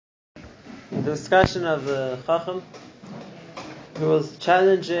The discussion of the Chacham who was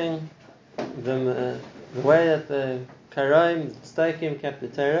challenging the way that the Karaim, the Tzaddikim kept the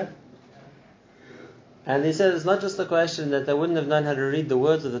Torah. And he said it's not just a question that they wouldn't have known how to read the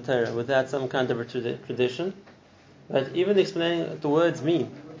words of the Torah without some kind of a tradition, but even explaining what the words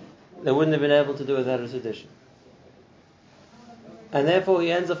mean, they wouldn't have been able to do without a tradition. And therefore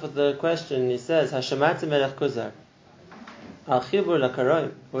he ends up with the question, he says, Hashamat Melech Kuzar, Al Chibur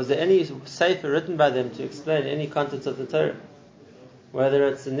LaKaraim, was there any sefer written by them to explain any contents of the Torah? Whether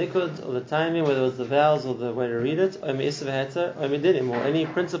it's the nikud or the timing, whether it was the vowels or the way to read it, or any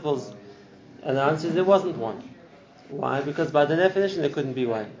principles. And the answer is there wasn't one. Why? Because by the definition there couldn't be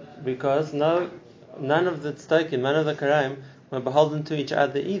one. Because none of the tzaddikim, none of the karaim were beholden to each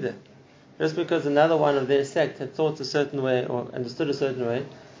other either. Just because another one of their sect had thought a certain way or understood a certain way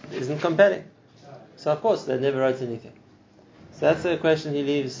isn't compelling. So of course they never wrote anything. So that's the question he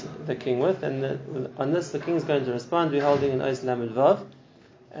leaves the king with, and on this the king's going to respond. We're holding an Ois Lamed Vav,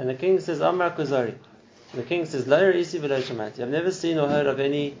 and the king says, Amar Kuzari. The king says, Lo Risi V'lo Shamati. I've never seen or heard of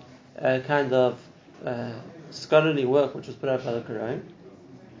any kind of scholarly work which was put out by the Quran.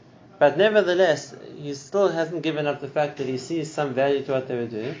 But nevertheless, he still hasn't given up the fact that he sees some value to what they were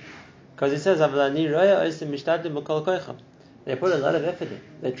doing, because he says, they put a lot of effort in.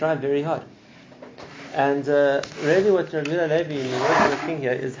 They tried very hard. And really what Rabbi Levi in the words of the king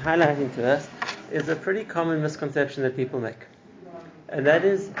here is highlighting to us is a pretty common misconception that people make. And that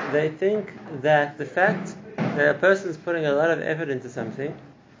is, they think that the fact that a person is putting a lot of effort into something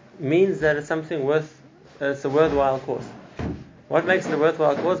means that it's something it's a worthwhile cause. What makes it a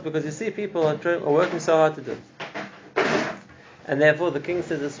worthwhile cause? Because you see people are working so hard to do it. And therefore the king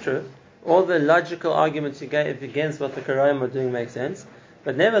says it's true. All the logical arguments you gave against what the Karaim are doing make sense.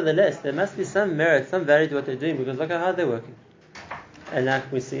 But nevertheless, there must be some merit, some value to what they're doing, because look how hard they're working. And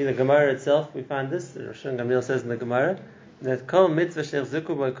like we see the Gemara itself, we find this, Rosh Gamliel says in the Gemara, that Kol mitzvah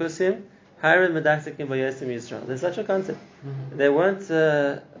shechzuku b'kusim, hirin medaktikim b'yosim Yisrael. There's such a concept. They weren't,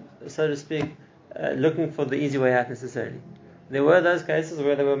 so to speak, looking for the easy way out necessarily. There were those cases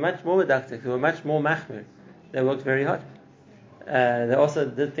where they were much more medaktik, they were much more machmir. They worked very hard. They also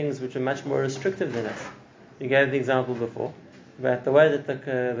did things which were much more restrictive than us. You gave the example before. But the way that the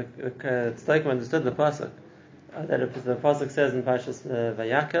tzaddikim understood the pasuk, that the pasuk says in Parshas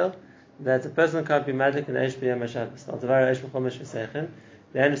Vayakel that a person can't be madlik in eish b'yom HaShabbos.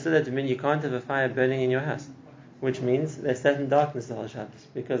 They understood that to mean you can't have a fire burning in your house, which means they sat in darkness the whole Shabbos,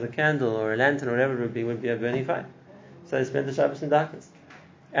 because a candle or a lantern or whatever it would be a burning fire. So they spent the Shabbos in darkness,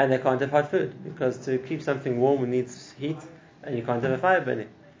 and they can't have hot food because to keep something warm it needs heat, and you can't have a fire burning.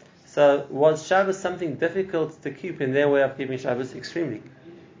 So was Shabbos something difficult to keep in their way of keeping Shabbos? Extremely.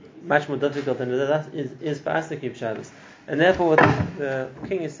 Much more difficult than it is for us to keep Shabbos. And therefore what the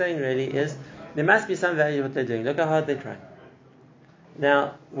king is saying really is, there must be some value to what they're doing. Look how hard they try.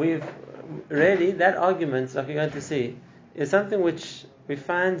 Now, that argument, like you're going to see, is something which we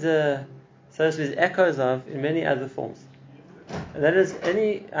find, so to speak, echoes of in many other forms. And that is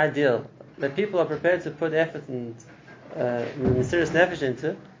any ideal that people are prepared to put effort and serious nefesh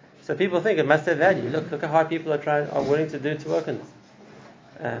into. So people think it must have value. Look how hard people are willing to do to work on this.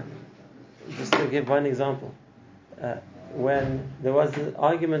 Just to give one example, when there was an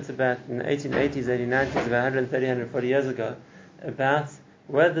argument about in the 1880s, 1890s, about 130, 140 years ago, about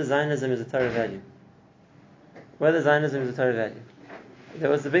whether Zionism is a Torah value. There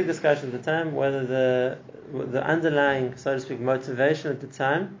was a big discussion at the time whether the underlying, so to speak, motivation at the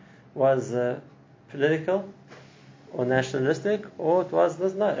time was political or nationalistic, or it was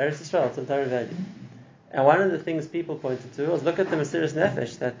not Eretz Yisrael, it's a Torah value. And one of the things people pointed to was look at the Mesiras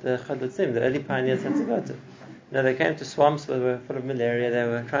Nefesh that the Chalutzim, the early pioneers, had to go to. They came to swamps where they were full of malaria. They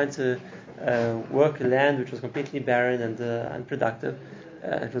were trying to work land which was completely barren and unproductive.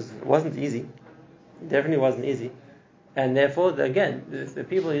 It wasn't easy. It definitely wasn't easy. And therefore, again, the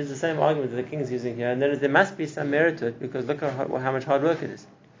people use the same argument that the king is using here, and there must be some merit to it because look how much hard work it is.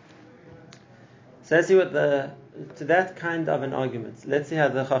 So let's see to that kind of an argument. Let's see how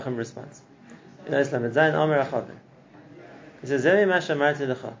the Chacham responds. In Islam, Zayin Omer Achaber. He says, Zemi ma shamarti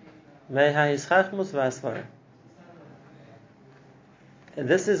lecha, mei ha'yischachmus v'asvara. And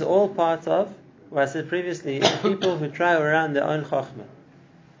this is all part of what I said previously, people who try around their own chachma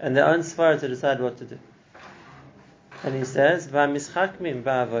and their own svara to decide what to do. And he says, v'amischachmim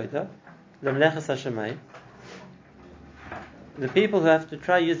ba'avoda, lemlechas hashemayim. The people who have to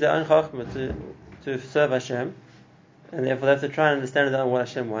try use their own chachma to serve Hashem, and therefore they have to try and understand what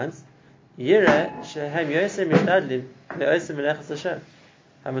Hashem wants. Yireh shehem yosem mishtadlim le'osem melechas Hashem.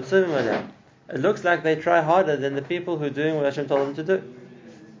 Hamutzuvim aleh. It looks like they try harder than the people who are doing what Hashem told them to do.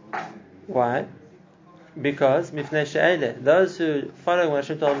 Why? Because mifnei she'ele, those who follow what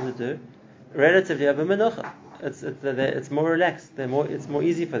Hashem told them to do, relatively have a menucha. It's more relaxed. It's more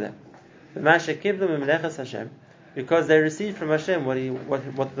easy for them. Because they receive from Hashem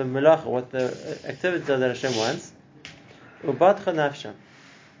what the melacha, what the activities are that Hashem wants.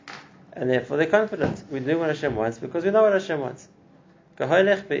 And therefore they're confident. We do what Hashem wants because we know what Hashem wants.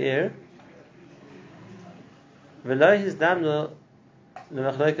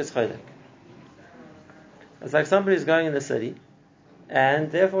 It's like somebody who's going in the city,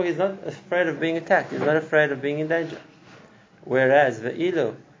 and therefore he's not afraid of being attacked. He's not afraid of being in danger. Whereas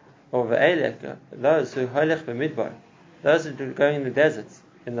ve'ilu or ve'elek, those who holech b'midbar, those who are going in the deserts,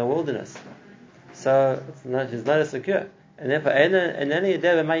 in the wilderness, so he's not as secure. And therefore, he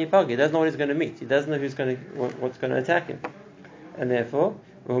doesn't know what he's going to meet. He doesn't know what's going to attack him. And therefore,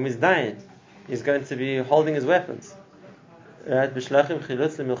 whom is dying, he's going to be holding his weapons, right? In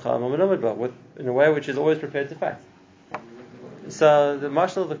a way which is always prepared to fight. So the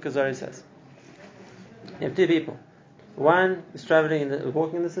Marshal of the Kuzari says, you have two people. One is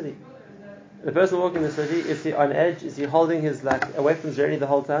walking in the city. The person walking in the city, is he on edge? Is he holding his weapons ready the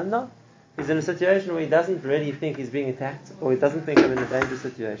whole time? No. He's in a situation where he doesn't really think he's being attacked, or he doesn't think I'm in a dangerous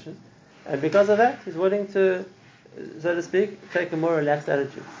situation. And because of that, he's willing to, so to speak, take a more relaxed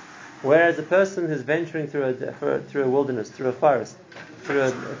attitude. Whereas a person who's venturing through a wilderness, through a forest, through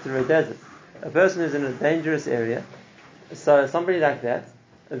a desert, a person who's in a dangerous area, so somebody like that,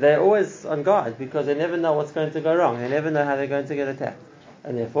 they're always on guard because they never know what's going to go wrong. They never know how they're going to get attacked.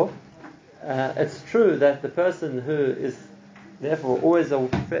 And therefore, it's true that the person who is therefore always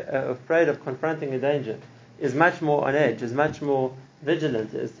afraid of confronting a danger is much more on edge, is much more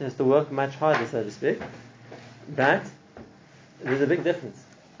vigilant, has to work much harder, so to speak. But there's a big difference.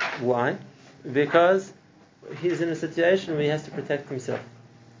 Why? Because he's in a situation where he has to protect himself.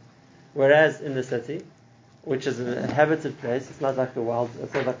 Whereas in the city, which is an inhabited place, it's not like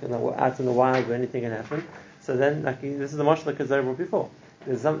it's not like out in the wild where anything can happen. So then, this is the Moshe Kazari brought before.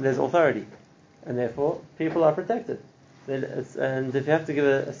 There's authority, and therefore people are protected. And if you have to give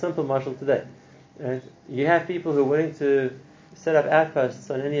a simple marshal today, right, you have people who are willing to set up outposts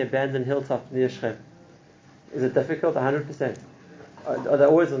on any abandoned hilltop near Shechem. Is it difficult? 100%. Are they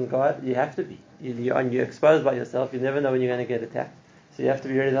always on guard? You have to be. You're exposed by yourself. You never know when you're going to get attacked. So you have to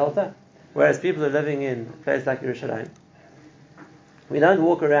be ready the whole time. Whereas people are living in a place like Yerushalayim, we don't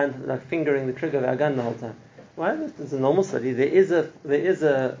walk around fingering the trigger of our gun the whole time. Why? It's a normal city. There is a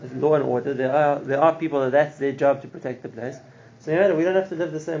law and order. There are people that's their job to protect the place. So we don't have to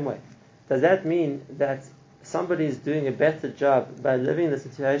live the same way. Does that mean that somebody is doing a better job by living in a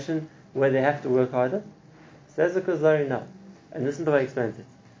situation where they have to work harder? Says the Kuzari, no. And listen to how he explains it.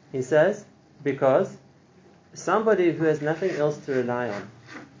 He says, because somebody who has nothing else to rely on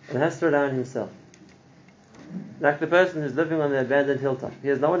and has to rely on himself, like the person who's living on the abandoned hilltop, he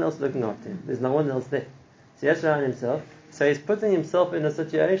has no one else looking after him. There's no one else there. So he has to rely on himself. So he's putting himself in a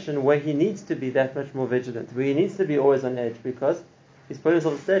situation where he needs to be that much more vigilant, where he needs to be always on edge because he's putting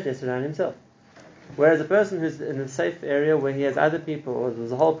himself in a stage, he has to rely on himself. Whereas a person who's in a safe area where he has other people, or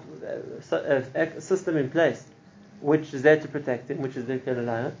there's a whole system in place which is there to protect him, which is there to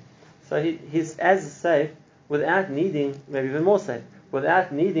rely on, so he's as safe without needing, maybe even more safe,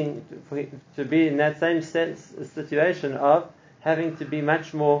 without needing to be in that same situation of having to be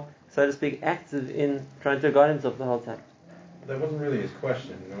much more, so to speak, active in trying to guard himself the whole time. That wasn't really his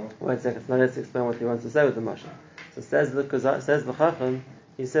question, you know. Wait a second. Now let's explain what he wants to say with the Mashal. So says the Chacham,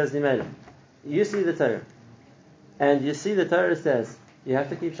 he says, Nimela, you see the Torah, and you see the Torah says you have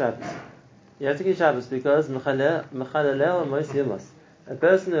to keep Shabbos. You have to keep Shabbos because a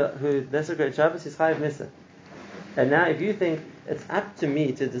person who desecrates Shabbos is chayav nisa. And now, if you think it's up to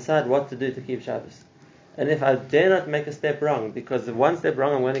me to decide what to do to keep Shabbos, and if I dare not make a step wrong, because if one step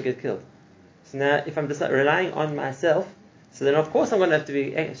wrong I'm going to get killed. So now, if I'm relying on myself, so then of course I'm going to have to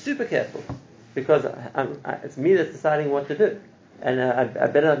be super careful, because it's me that's deciding what to do, and I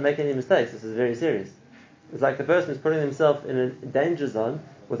better not make any mistakes. This is very serious. It's like the person who's putting himself in a danger zone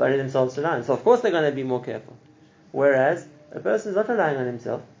with only themselves to rely on. So of course they're going to be more careful. Whereas a person who's not relying on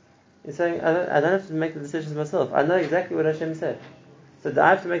himself, he's saying, I don't have to make the decisions myself. I know exactly what Hashem said. So do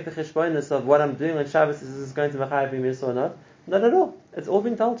I have to make the cheshbonis of what I'm doing on Shabbos? Is this going to Machayev Mitzvah or not? Not at all. It's all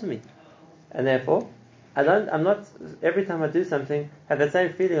been told to me. And therefore, I'm not, every time I do something, have that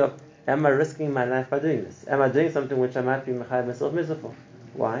same feeling of, am I risking my life by doing this? Am I doing something which I might be Machayev myself Mitzvah for?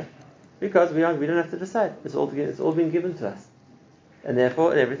 Why? Because we don't have to decide. It's all been given to us. And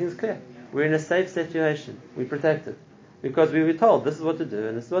therefore, everything's clear. We're in a safe situation. We're protected. Because we were told this is what to do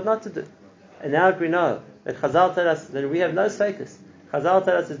and this is what not to do. And now if we know that Chazal tell us that we have no sfeikus, Chazal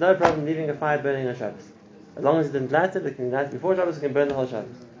tell us there's no problem leaving a fire burning on Shabbos. As long as it didn't light it can light it before Shabbos, it can burn the whole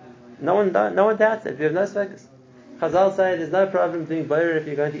Shabbos. No one doubts it. We have no focus. Chazal say there's no problem doing boyer if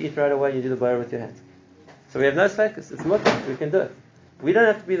you're going to eat right away, you do the boyer with your hands. So we have no focus. It's mutter. We can do it. We don't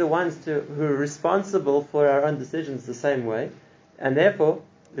have to be the ones who are responsible for our own decisions the same way, and therefore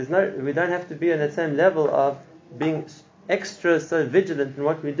we don't have to be on that same level of being extra so vigilant in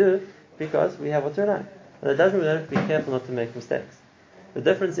what we do because we have what's right. And that doesn't mean we don't have to be careful not to make mistakes. The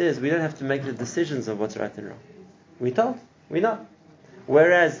difference is we don't have to make the decisions of what's right and wrong. We know.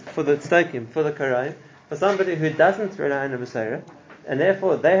 Whereas for the tzedakим, for the karayim, for somebody who doesn't rely on a Messiah, and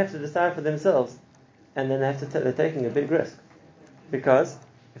therefore they have to decide for themselves, and then they're taking a big risk. Because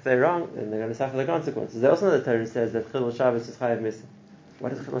if they're wrong, then they're going to suffer the consequences. They also know the Torah says that Chilul Shabbos is Chayav Misa. What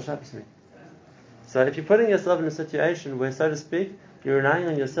does Chilul Shabbos mean? So if you're putting yourself in a situation where, so to speak, you're relying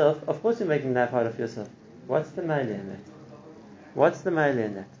on yourself, of course you're making that part of yourself. What's the meileh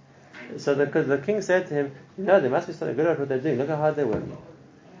in that? So the king said to him, there must be something good about what they're doing. Look how hard they're working.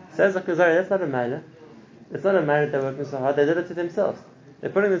 Says the Kuzari, that's not a meileh. It's not a meileh that they're working so hard. They did it to themselves. They're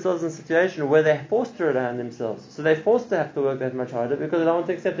putting themselves in a situation where they're forced to rely on themselves. So they're forced to have to work that much harder because they don't want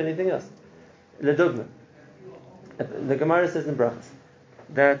to accept anything else. Ledugma. The Gemara says in Brachas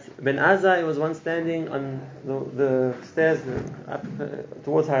that Ben Azai was once standing on the stairs up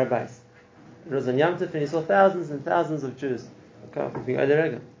towards Harabais. It was on Yom Tov and he saw thousands and thousands of Jews being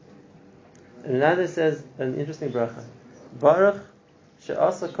Oderega. And another says an interesting bracha. Baruch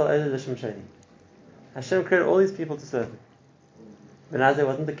she'asa kol ele l'shem sheni. Hashem created all these people to serve him. Ben Azai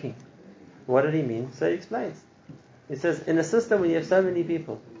wasn't the king. What did he mean? So he explains. He says, in a system when you have so many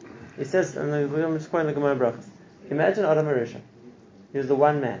people, he says, and I'm just quoting the Gemara Brachas. Imagine Adam Arisha. He was the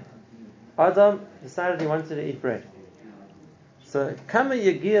one man. Adam decided he wanted to eat bread. So, Kama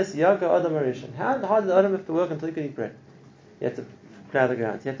Yagias Yaga Adam Arisha. How hard did Adam have to work until he could eat bread? He had to plow the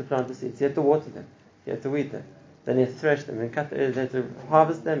ground, he had to plant the seeds, he had to water them, he had to weed them, then he had to thresh them, and he had to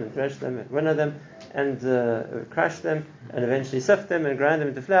harvest them, and thresh them, and winnow them, and crush them, and eventually sift them, and grind them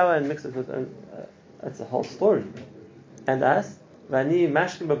into flour, and mix it with. That's a whole story. And us, Vani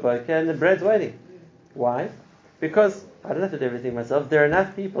Mashkim Baboka, and the bread's waiting. Why? Because I don't have to do everything myself. There are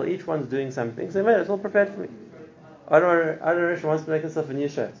enough people, each one's doing something, so it's all prepared for me. Adam Rishon wants to make himself a new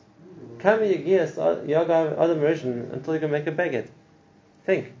shirt. Come Yaga Adam Rishon until you can make a baguette.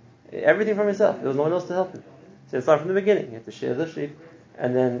 Think. Everything from himself. There was no one else to help him. So you start from the beginning. You have to shear the sheep,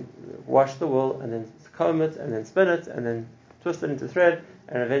 and then wash the wool, and then comb it, and then spin it, and then twist it into thread,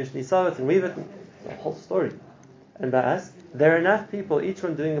 and eventually sew it and weave it. The whole story. And by us, there are enough people, each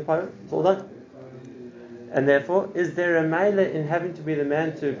one doing a part, it's all done. And therefore, is there a meileh in having to be the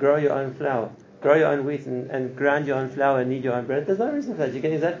man to grow your own flour, grow your own wheat, and grind your own flour and knead your own bread? There's no reason for that. You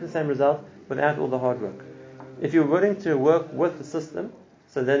get exactly the same result without all the hard work. If you're willing to work with the system,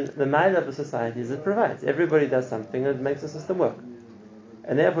 so then the meileh of the society is it provides. Everybody does something and it makes the system work.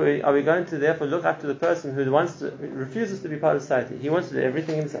 And therefore, are we going to therefore look up to the person who refuses to be part of society? He wants to do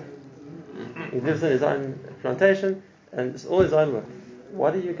everything himself. He lives in his own plantation and it's all his own work.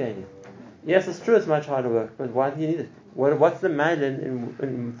 What are you gaining? Yes, it's true it's much harder work, but why do you need it? What's the meileh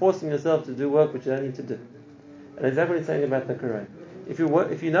in forcing yourself to do work which you don't need to do? And exactly what he's saying about the Quran. If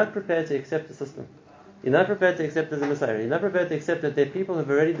you're not prepared to accept the system, you're not prepared to accept there's a Messiah, you're not prepared to accept that there are people who have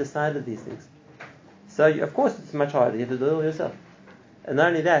already decided these things. So of course it's much harder, you have to do it all yourself. And not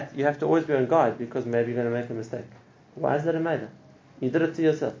only that, you have to always be on guard because maybe you're going to make a mistake. Why is that a meileh? You did it to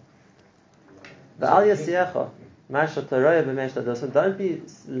yourself. So don't be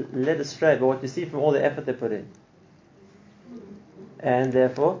led astray by what you see from all the effort they put in. And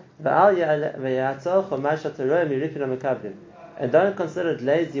therefore, and don't consider it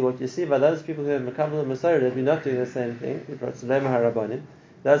lazy what you see by those people who have makabel Messiah that we're not doing the same thing.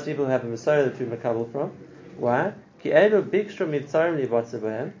 Those people who have a Messiah that we makabel from. Why?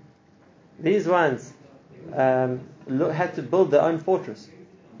 These ones had to build their own fortress.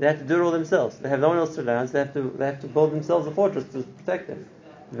 They have to do it all themselves. They have no one else to rely on, so they have to build themselves a fortress to protect them.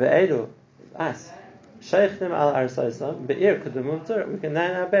 Us. We can lie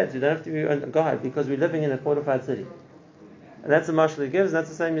in our beds. We don't have to be on guard because we're living in a fortified city. And that's the marshal he gives, and that's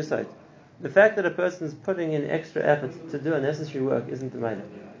the same Yisod. The fact that a person is putting in extra effort to do unnecessary work isn't the meileh.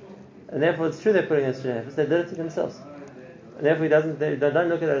 And therefore it's true they're putting extra effort, they did it to themselves. And therefore they don't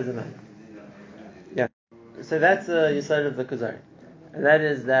look at it as a meileh. Yeah. So that's the Yisod of the Kuzari. And that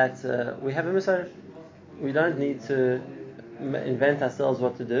is that we have a Messiah. We don't need to invent ourselves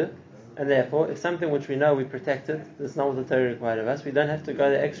what to do. And therefore, if something which we know we protected, that's not what the Torah required of us, we don't have to go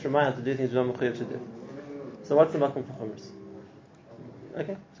the extra mile to do things we're not mechuyev to do. So what's the makom for chumras?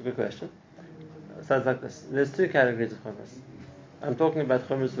 Okay, it's a good question. So it's like this. There's two categories of chumras. I'm talking about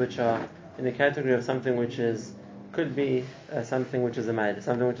chumras which are in the category of something which could be something which is a maid,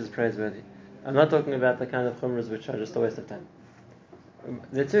 something which is praiseworthy. I'm not talking about the kind of chumras which are just a waste of time.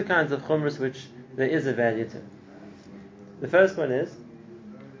 There are two kinds of chumras which there is a value to. The first one is,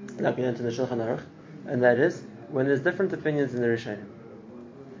 like we learned in the Shulchan Aruch, and that is when there's different opinions in the Rishonim.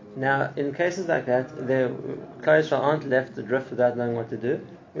 Now, in cases like that, the Klal Yisrael aren't left to drift without knowing what to do.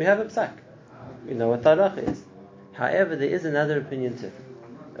 We have a psak. We know what halacha is. However, there is another opinion too.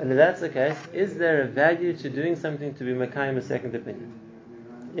 And if that's the case, is there a value to doing something to be Makayim a second opinion?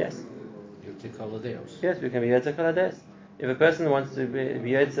 Yes. Yes, we can be Yotze Kol HaDeos. If a person wants to be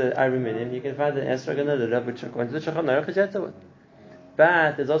Yotze Aruminim, you can find an Esrog and a Lulav, which according to the Shulchan Aruch is Yotze one.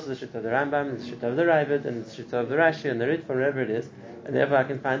 But there's also the Shita of the Rambam, the Shita of the Ravid, and the Shita of the Rashi, and the Ritva, wherever it is, and therefore I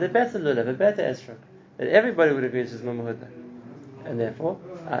can find a better Lulav, a better Esrog, that everybody would agree is Mamuhuda. And therefore,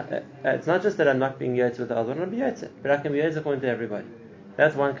 it's not just that I'm not being Yotze with the other one, I'm being Yotze, but I can be Yotze according to everybody.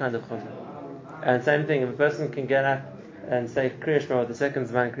 That's one kind of chumrah. And same thing, if a person can get up and say Kriya Shema with the second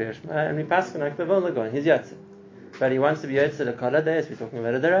Zman Kriya Shema, and we pass like the Vilna Gaon, he's Yotze. But he wants to be Yotze the Kol HaDeos, we're talking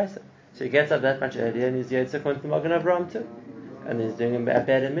about a Deraisa. So he gets up that much earlier and he's Yotze according to Magen Avraham too. And he's doing a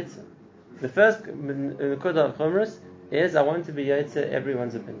bad mitzvah. The first Nekuda of chumras is I want to be Yotze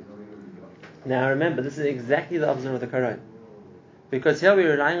everyone's opinion. Now remember, this is exactly the opposite of the Koran. Because here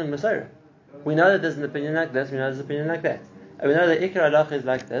we're relying on Masorah. We know that there's an opinion like this, we know there's an opinion like that. And we know that Ikar Halacha is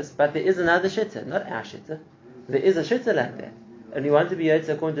like this, but there is another Shitta, not our Shitta. There is a Shitta like that. And we want to be Yotze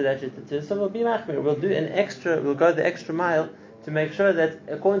according to that Shitta too, so we'll be Machmir. We'll go the extra mile to make sure that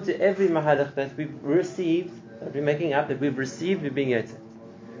according to every Mahalach that we've received, that we're making up, that we've received, we're being Yotze.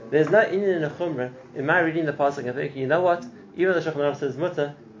 There's no Inyan in a Chumrah, in my reading the Pasuk, and thinking, you know what, even though the Shulchan Aruch says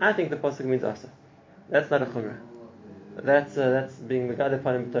Mutter, I think the Pasuk means Asa. That's not a Chumrah. That's being Megad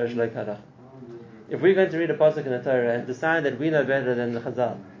upon him Torah Shalei Halacha. If we're going to read a pasuk in the Torah and decide that we know better than the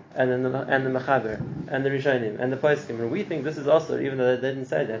Chazal and the Mechaber and the Rishonim and the Poskim, and we think this is also, even though they didn't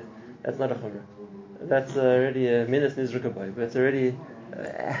say that, that's not a chumrah. That's already a minas nizrukaboy, but it's already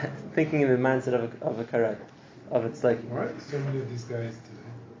thinking in the mindset of a karat, of a tzlaki. Why are so many of these guys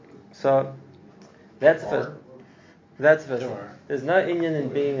today? So that's first. That's first. There's no inyan in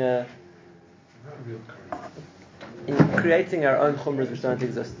being Not real karat. in creating our own chumras which don't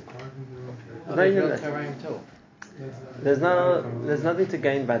exist. There's nothing to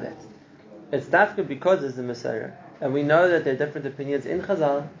gain by that. It's dafka because it's the Messiah, and we know that there are different opinions in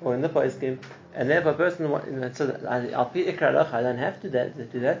Chazal or in the Poskim, and therefore a person, so I'll be Ikra Halacha, I don't have to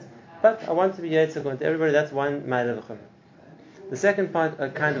do that, but I want to be Yotze according to everybody. That's one mile of a chumrah. The second part, a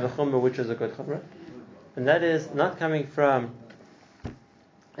kind of a chumrah which is a good chumrah, and that is not coming from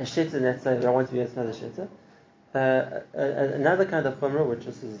a shitta, let's say that I want to be Yotze another shitta. Another kind of chumrah, which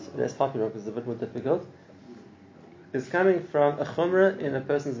is less popular because it's a bit more difficult, is coming from a chumrah in a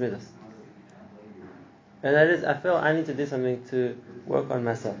person's midas. And that is, I feel I need to do something to work on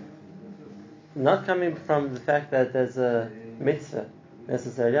myself. Not coming from the fact that there's a mitzvah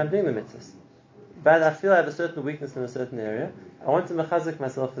necessarily, I'm doing the mitzvahs. But I feel I have a certain weakness in a certain area. I want to mechazik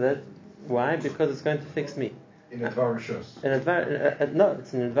myself for that. Why? Because it's going to fix me. In a Dvar Rishus. No,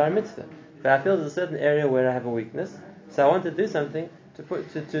 it's an environment mitzvah. But I feel there's a certain area where I have a weakness, so I want to do something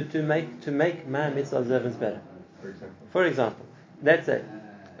to make my mitzvah observance better. For example, let's say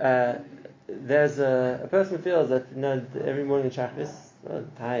there's a person feels that every morning in Shachris,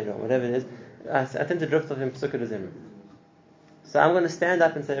 tired or whatever it is, I tend to drift off in Pesukah Zimra. So I'm going to stand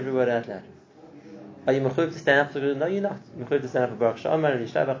up and say every word out loud. Are you mechuyev to stand up? No, you're not. You're mechuyev to stand up for Baruch She'amar and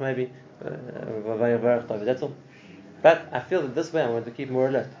Yishtabach maybe. That's all. But I feel that this way I'm going to keep more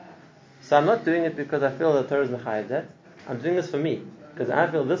alert. So I'm not doing it because I feel that Torah is mechayev that. I'm doing this for me because I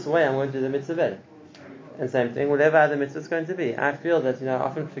feel this way I'm going to do the mitzvah better. And same thing, whatever other mitzvah it's going to be. I feel that I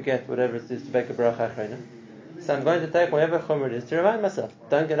often forget whatever it is to make a bracha achrona. So I'm going to take whatever chumrah it is to remind myself.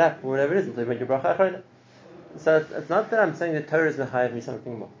 Don't get up for whatever it is until you make your bracha achrona. So it's not that I'm saying that Torah is mechayev me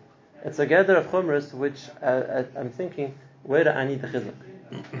something more. It's a gather of chumras which I'm thinking, where do I need the chizuk?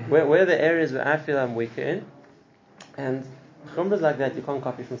 Where are the areas where I feel I'm weaker in? And chumras like that you can't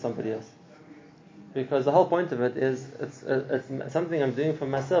copy from somebody else. Because the whole point of it is it's something I'm doing for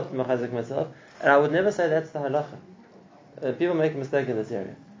myself, to mechazik myself, and I would never say that's the halacha. People make a mistake in this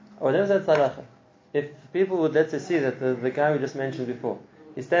area. I would never say it's the halacha. If people would let's say see that the guy we just mentioned before,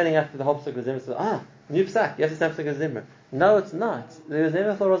 he's standing after the whole Pesukah Zimra, so new psak, you have to stand Pesukah Zimra. No, it's not. There was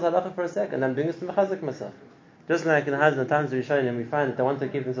never thought it was halacha for a second. I'm doing this to mechazik myself. Just like in the Hajj, the times we show him, we find that they want to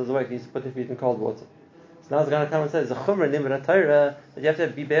keep themselves awake, they used to put their feet in cold water. So now it's going to come and say, there's a chumrah nimra Torah that you have to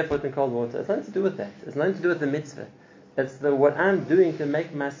be barefoot in cold water. It's nothing to do with that. It's nothing to do with the mitzvah. It's what I'm doing to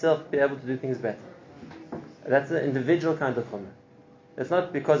make myself be able to do things better. That's an individual kind of chumrah. It's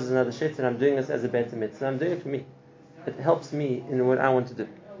not because it's another shit and I'm doing this as a better mitzvah. I'm doing it for me. It helps me in what I want to do,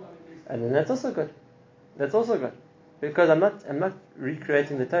 and then that's also good. That's also good because I'm not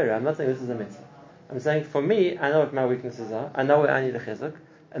recreating the Torah. I'm not saying this is a mitzvah. I'm saying for me, I know what my weaknesses are. I know where I need a chizuk,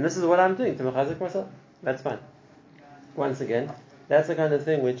 and this is what I'm doing to mechazek myself. That's fine. Once again, that's the kind of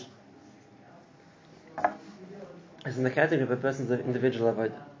thing which is in the category of a person's individual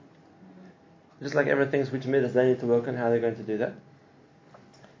avodah. Just like everyone thinks which mitzvahs they need to work on, how they're going to do that.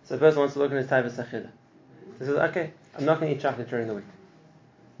 So a person wants to work on his taivas achila. He says, okay, I'm not going to eat chocolate during the week.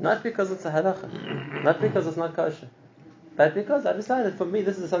 Not because it's a halacha, not because it's not kosher, but because I decided for me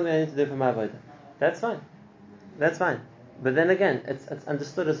this is something I need to do for my avodah. That's fine. That's fine. But then again, it's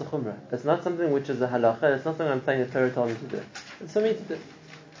understood as a chumrah. It's not something which is a halacha. It's not something I'm saying the Torah told me to do. It's for me to do. Is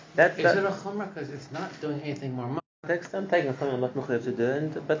it a chumrah because it's not doing anything more? I'm taking something I'm not mukhtar to do,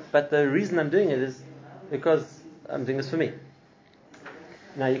 but the reason I'm doing it is because I'm doing this for me.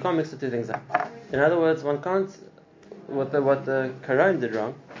 Now you can't mix the two things up. In other words, one can't. What the Quran did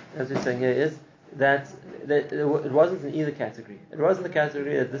wrong, as we're saying here, is that it wasn't in either category. It wasn't the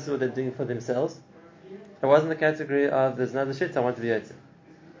category that this is what they're doing for themselves. It wasn't the category of there's another shit I want to be yotzei.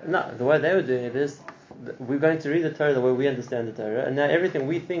 No, the way they were doing it is we're going to read the Torah the way we understand the Torah, and now everything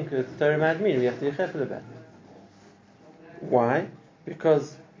we think the Torah might mean we have to be careful about. Why?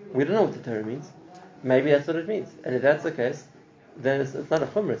 Because we don't know what the Torah means. Maybe that's what it means, and if that's the case, then it's not a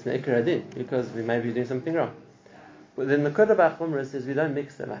chumrah, it's an ikar adin, because we may be doing something wrong. But then the kod about chumrah is we don't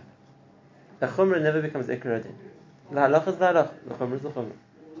mix them up. A chumrah never becomes ikar adin. The halach is the halach, the chumrah is the chumrah.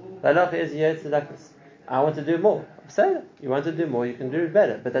 The halach is tzedakos. I want to do more. Say it. You want to do more, you can do it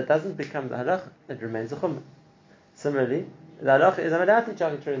better, but that doesn't become the halach. It remains a chumrah. Similarly, the halach is I'm allowed to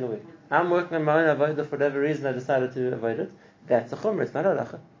chocolate during the week. I'm working on my own avodah for whatever reason I decided to avoid it. That's a chumrah. It's not a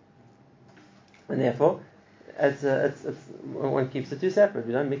halacha, and therefore, it's one keeps the two separate.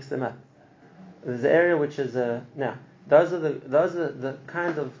 We don't mix them up. There's an area which is now. Those are the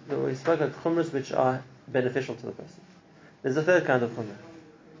kind of we spoke of chumras which are beneficial to the person. There's a third kind of chumrah.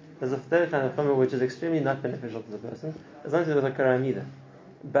 There's a third kind of chumrah which is extremely not beneficial to the person. It's not to do with a karam either,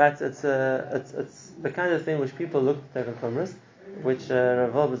 but it's the kind of thing which people look at in chumras, which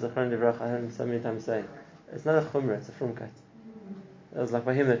Rav Wolbe Zichron Libracha, I heard him so many times saying, it's not a chumrah, it's a frumkeit. It was like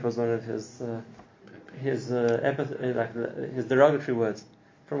by him that was one of his derogatory words,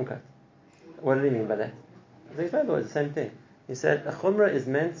 frumkeit. What did he mean by that? I think it's the same thing. He said a chumrah is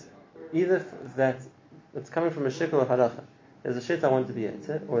meant either that it's coming from a shikul of halacha. There's a shit I want to be at,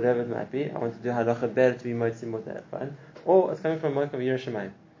 or whatever it might be. I want to do halacha better to be motzim mutar, fine. Or it's coming from a mokum of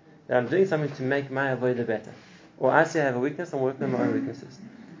Yerushalayim. That I'm doing something to make my avodah better. Or I say I have a weakness, I'm working on my own weaknesses.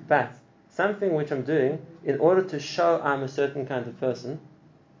 But something which I'm doing in order to show I'm a certain kind of person,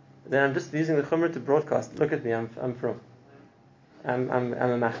 then I'm just using the chumrah to broadcast. Look at me, I'm from. I'm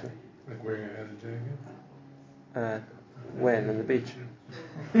a machne. Like wearing a heather jacket? When? On the beach?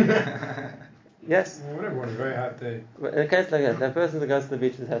 Yes. Well, whatever, on a very hot day. In a case like that person that goes to the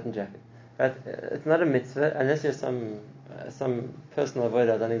beach with a hat and jacket. But it's not a mitzvah unless you're some personal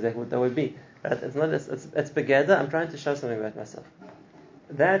avodah. I don't know exactly what that would be. But it's not. It's begeder. I'm trying to show something about myself.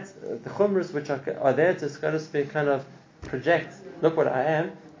 That the chumras which are there to, so to speak, kind of project. Look what I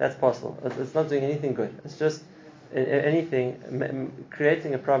am. That's possible. It's not doing anything good. It's just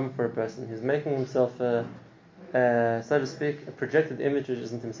creating a problem for a person. He's making himself, so to speak, a projected image which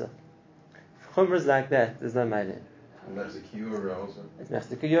isn't himself. Chumras like that, there's no ma'ilin. And that's the kiyura also. It's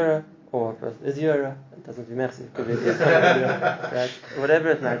mechzik yura, or is yura. It doesn't be mechzik. It could be right?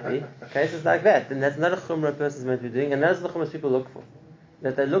 Whatever it might be. Cases like that, then that's not a chumrah a person's meant to be doing, and that's the chumras people look for.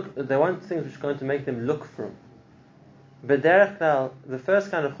 That they want things which are going to make them look from. But derech klal, the first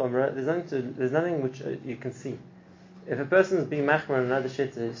kind of chumrah, there's nothing which you can see. If a person is being machmer on another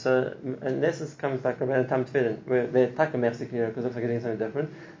shit, so unless it comes like Rabbeinu Tam Tefillin, where they attack a mechzik yura because it looks like they're doing something different,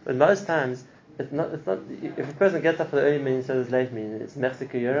 but most times. It's not. If a person gets up for the early meaning instead of the late meaning, it's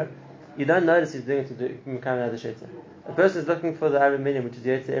mechzik yura. You don't notice he's doing it to become another shita. A person is looking for the Arab meaning, which is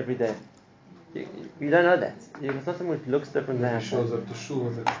yotze every day. You don't know that. It's not something which looks different than He shows up to shul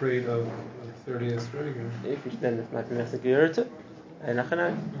with a crate of 30 esrogim. If you then it might be mechzik yura too. And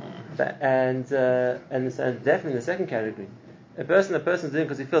it's definitely the second category. A person is doing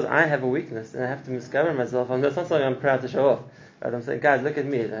because he feels I have a weakness and I have to discover myself. And that's not something I'm proud to show off. But I'm saying, guys, look at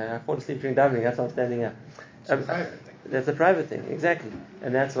me. I fall asleep during davening. That's why I'm standing up. That's a private thing, exactly.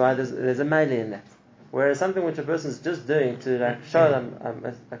 And that's why there's a meile in that. Whereas something which a person is just doing to show them,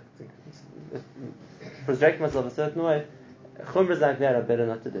 project myself a certain way, chumras like that are better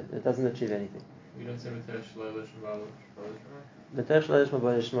not to do. It doesn't achieve anything. You don't say V'terech Shelo Lishma The V'terech Shelo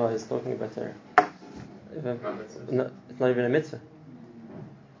Lishma is talking about Torah. It's not even a mitzvah.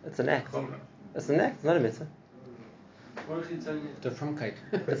 It's an act. Chumrah. It's an act. It's not a mitzvah. The frumkeit.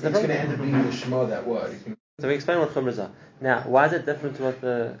 But It's it's the going to frumkeit. end up being the Shema that what? So we explain what chumras are. Now, why is it different to what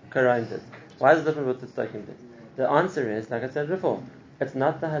the Karaim did? Why is it different to what the Stokim did? The answer is, like I said before, it's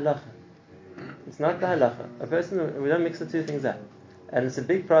not the halacha. It's not the halacha. A person, we don't mix the two things up. And it's a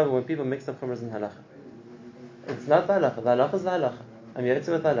big problem when people mix up chumras and halacha. It's not the halacha. The halacha is the halacha. I'm yotze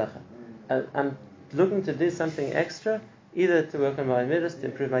with halacha. I'm looking to do something extra, either to work on my midas, to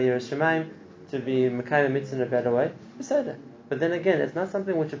improve my yiras shamayim, to be mekayim mitzvah in a better way. Beseder. But then again, it's not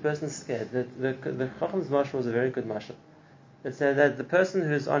something which a person is scared. The Chacham's mashal was a very good mashal. It said that the person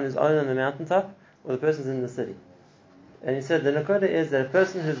who's on his own on the mountaintop, or the person's in the city. And he said the nakoda is that a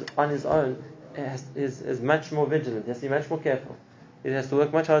person who's on his own is much more vigilant. He has to be much more careful. He has to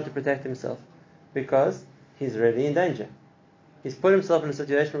work much harder to protect himself because he's really in danger. He's put himself in a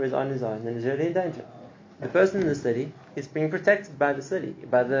situation where he's on his own and he's really in danger. The person in the city is being protected by the city,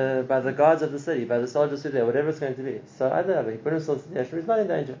 by the guards of the city, by the soldiers who are there, whatever it's going to be. So either he put himself in a situation where he's not in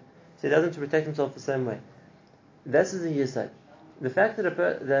danger. So he doesn't protect himself the same way. This is the yesod. The fact that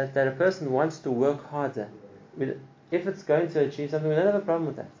a person wants to work harder, if it's going to achieve something, we don't have a problem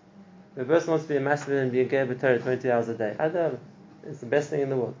with that. If a person wants to be a master and be a Ger B'Torah 20 hours a day, it's the best thing in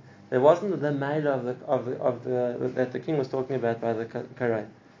the world. There wasn't the maila that the king was talking about by the Karaim.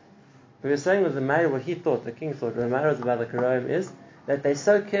 We were saying with the maila what he thought, the king thought, the maila was about the Karaim is that they're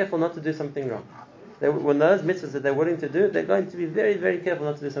so careful not to do something wrong. When those mitzvahs that they're willing to do, they're going to be very, very careful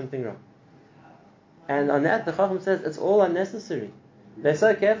not to do something wrong. And on that, the Chacham says it's all unnecessary. They're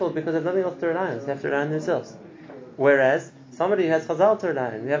so careful because there's nothing else to rely on. They have to rely on themselves. Whereas somebody who has Chazal to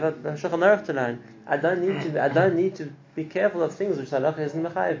rely on, we have a Shulchan Aruch to rely on. I don't need to be careful of things which halacha isn't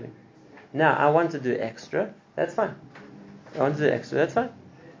mechayev me. Now I want to do extra. That's fine. I want to do extra. That's fine.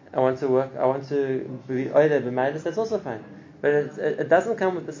 I want to work. I want to be oida b'maydus. That's also fine. But it doesn't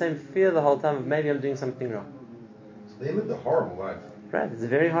come with the same fear the whole time of maybe I'm doing something wrong. So they lived a horrible life. Right, it's a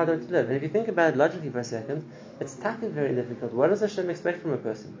very hard way to live. And if you think about it logically for a second, it's very difficult. What does Hashem expect from a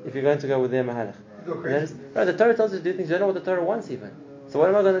person if you're going to go with their mahalach? You go crazy. Right, the Torah tells you to do things you don't know what the Torah wants even. So what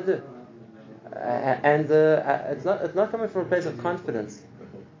am I going to do? It's not coming from a place of confidence.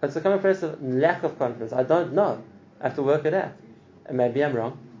 It's coming from a place of lack of confidence. I don't know. I have to work it out. And maybe I'm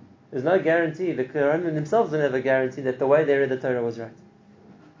wrong. There's no guarantee. The Quran themselves don't have a guarantee that the way they read the Torah was right.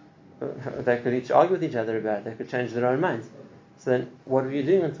 They could each argue with each other about it. They could change their own minds. So then, what were you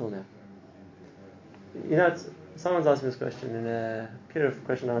doing until now? You know, someone's asked me this question in a Kirov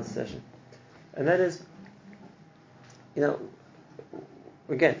question and answer session. And that is, you know,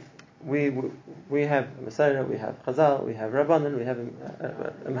 again, we have Masada, we have Chazal, we have Rabbanan, we have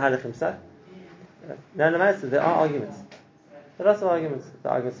Mahalach himself. Now, in the Master, there are arguments. There are lots of arguments. The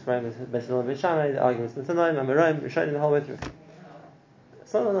arguments from Beis Hillel and Beis Shammai, the arguments from Tanoim, Amoraim, Rishonim, the whole way through.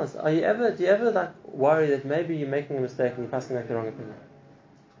 Someone else, do you ever like worry that maybe you're making a mistake and you're passing like the wrong opinion?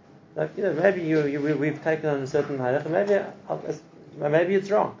 Like, you know, maybe we've taken on a certain halach, maybe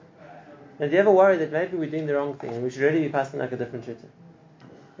it's wrong. And do you ever worry that maybe we're doing the wrong thing and we should really be passing like a different shita?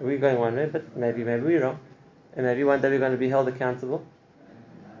 We're going one way, but maybe we're wrong. And maybe one day we're going to be held accountable.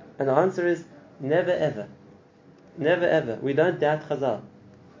 And the answer is never ever. Never ever. We don't doubt Chazal.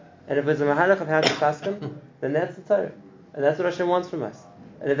 And if it's a mahalach of how to paskin, then that's the Torah. And that's what Hashem wants from us.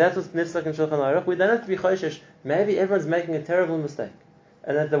 And if that's what's nifsak in Shulchan Aruch, we don't have to be choishish. Maybe everyone's making a terrible mistake.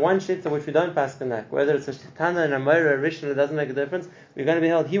 And that the one shita which we don't pass connect, whether it's a Tana, an Amora, a Rishon, it doesn't make a difference, we're going to be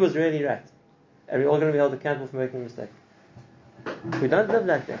held, he was really right. And we're all going to be held accountable for making a mistake. We don't live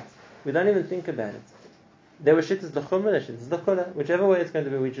like that. We don't even think about it. There were shittas l'chumra, there shittas l'chula, whichever way it's going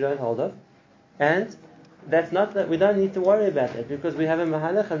to be, which you don't hold of. And that's not that, we don't need to worry about that, because we have a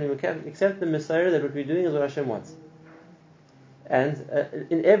mahalach and we accept the Messiah that what we're doing is what Hashem wants. And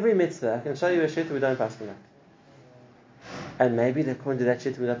in every mitzvah, I can show you a shita we don't pass connect. And maybe according to that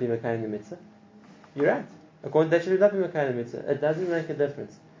shit will not be Mekayim in the mitzvah. You're right. According to that shit will not be Mekayim in the mitzvah. It doesn't make a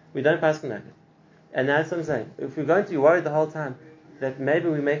difference. We don't pass connect it. And that's what I'm saying. If we're going to be worried the whole time that maybe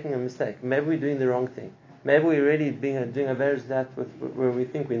we're making a mistake, maybe we're doing the wrong thing, maybe we're really doing a various that where we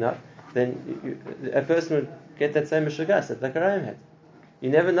think we're not, then a person would get that same mishagas that the Karaim had. You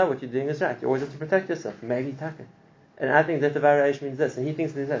never know what you're doing is right. You always have to protect yourself. Maybe taka. And I think that the variation means this, and he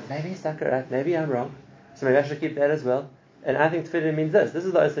thinks that maybe he's taka right, maybe I'm wrong, so maybe I should keep that as well. And I think tefillin means this. This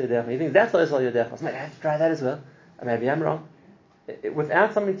is the Osel Yodech. He thinks that's the Osel Yodech. So maybe I have to try that as well. And maybe I'm wrong.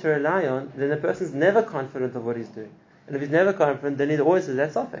 Without something to rely on, then the person's never confident of what he's doing. And if he's never confident, then he always says,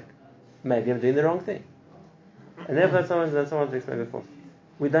 that's Safek. Maybe I'm doing the wrong thing. And therefore, someone to explain before.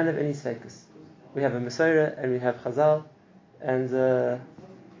 We don't have any Sfekus. We have a Mesorah and we have Chazal. And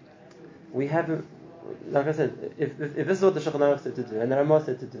we have like I said, if this is what the Shulchan Aruch said to do, and the Ramah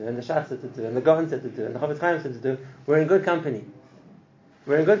said to do, and the Shach said to do, and the Gaon said to do, and the Chofetz Chaim said to do, we're in good company.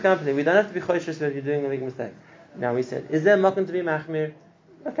 We're in good company. We don't have to be choishes if you're doing a big mistake. Now we said, is there makom to be machmir?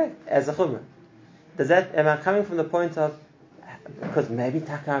 Okay, as a chumrah. Am I coming from the point of, because maybe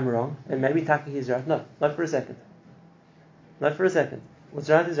Taka I'm wrong, and maybe Taka he's right? No, not for a second. Not for a second. What's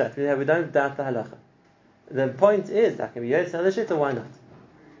right is right. We don't doubt the halacha. The point is, I can be yotze on the shita, why not?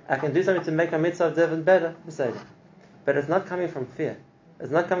 I can do something to make a mitzvah of Devon better, but it's not coming from fear.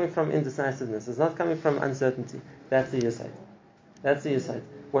 It's not coming from indecisiveness. It's not coming from uncertainty. That's the yesod. That's the yesod.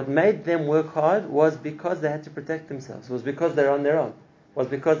 What made them work hard was because they had to protect themselves. Was because they're on their own. Was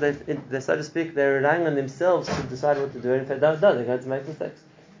because they, so to speak, they're relying on themselves to decide what to do. And if they don't, they're going to make mistakes.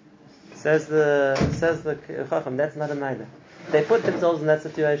 Says the Chacham, that's not a maila. They put themselves in that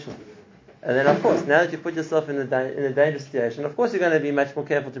situation. And then, of course, now that you put yourself in a dangerous situation, of course you're going to be much more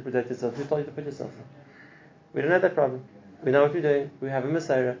careful to protect yourself. Who told you to put yourself in? We don't have that problem. We know what we're doing. We have a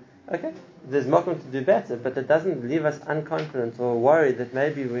Messiah. Okay, there's makom to do better, but that doesn't leave us unconfident or worried that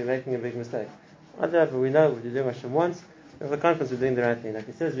maybe we're making a big mistake. However, we know what we're doing what Hashem wants. We have the confidence we're doing the right thing. Like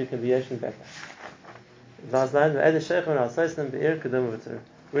he says, we can be Yeshin better.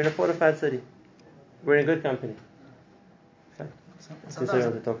 We're in a fortified city. We're in good company. Okay. That's what I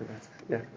want to talk about. Yeah.